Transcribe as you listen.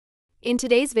In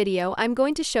today's video, I'm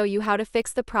going to show you how to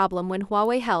fix the problem when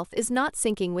Huawei Health is not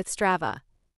syncing with Strava.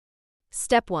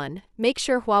 Step 1. Make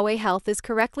sure Huawei Health is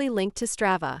correctly linked to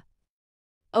Strava.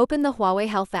 Open the Huawei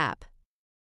Health app.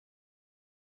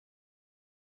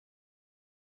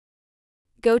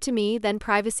 Go to Me, then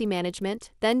Privacy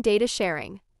Management, then Data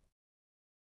Sharing.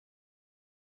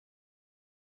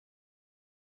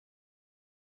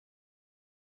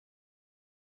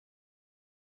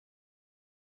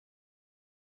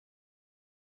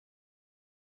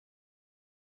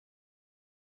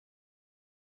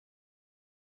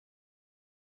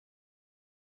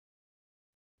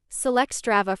 Select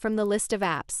Strava from the list of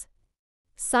apps.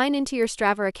 Sign into your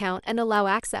Strava account and allow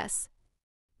access.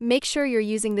 Make sure you're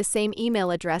using the same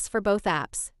email address for both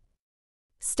apps.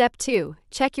 Step 2.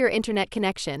 Check your internet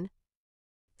connection.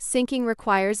 Syncing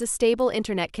requires a stable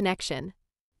internet connection.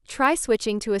 Try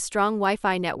switching to a strong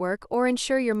Wi-Fi network or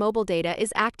ensure your mobile data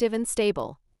is active and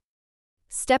stable.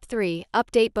 Step 3.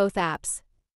 Update both apps.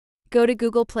 Go to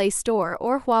Google Play Store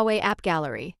or Huawei App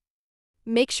Gallery.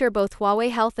 Make sure both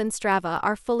Huawei Health and Strava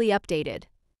are fully updated.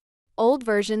 Old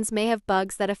versions may have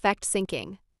bugs that affect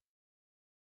syncing.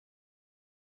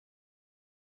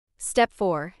 Step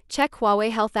 4. Check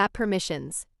Huawei Health app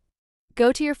permissions.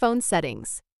 Go to your phone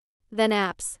settings. Then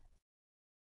Apps.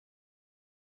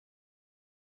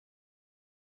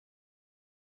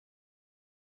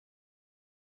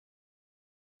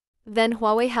 Then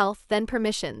Huawei Health, then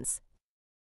Permissions.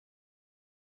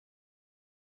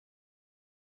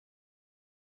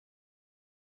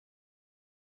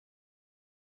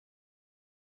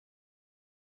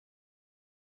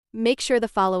 Make sure the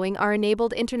following are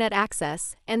enabled: internet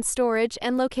access, and storage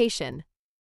and location.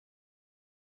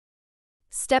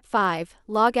 Step 5.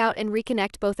 Log out and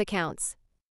reconnect both accounts.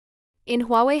 In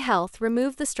Huawei Health,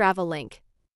 remove the Strava link.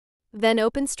 Then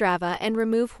open Strava and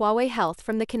remove Huawei Health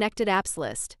from the connected apps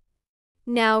list.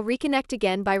 Now reconnect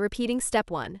again by repeating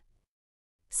Step 1.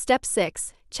 Step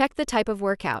 6. Check the type of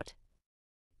workout.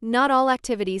 Not all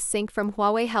activities sync from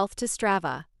Huawei Health to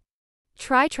Strava.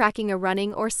 Try tracking a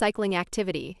running or cycling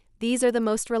activity. These are the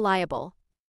most reliable.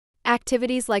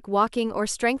 Activities like walking or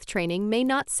strength training may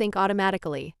not sync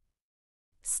automatically.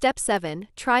 Step 7.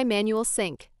 Try manual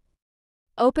sync.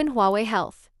 Open Huawei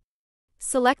Health.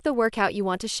 Select the workout you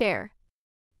want to share.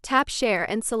 Tap Share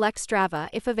and select Strava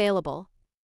if available.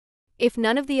 If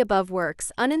none of the above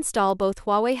works, uninstall both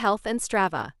Huawei Health and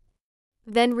Strava.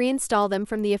 Then reinstall them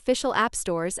from the official app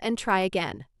stores and try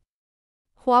again.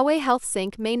 Huawei Health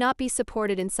Sync may not be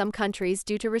supported in some countries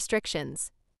due to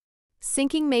restrictions.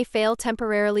 Syncing may fail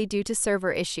temporarily due to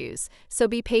server issues, so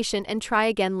be patient and try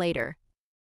again later.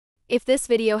 If this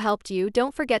video helped you,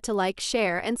 don't forget to like,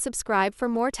 share, and subscribe for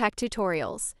more tech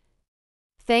tutorials.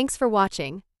 Thanks for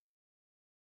watching.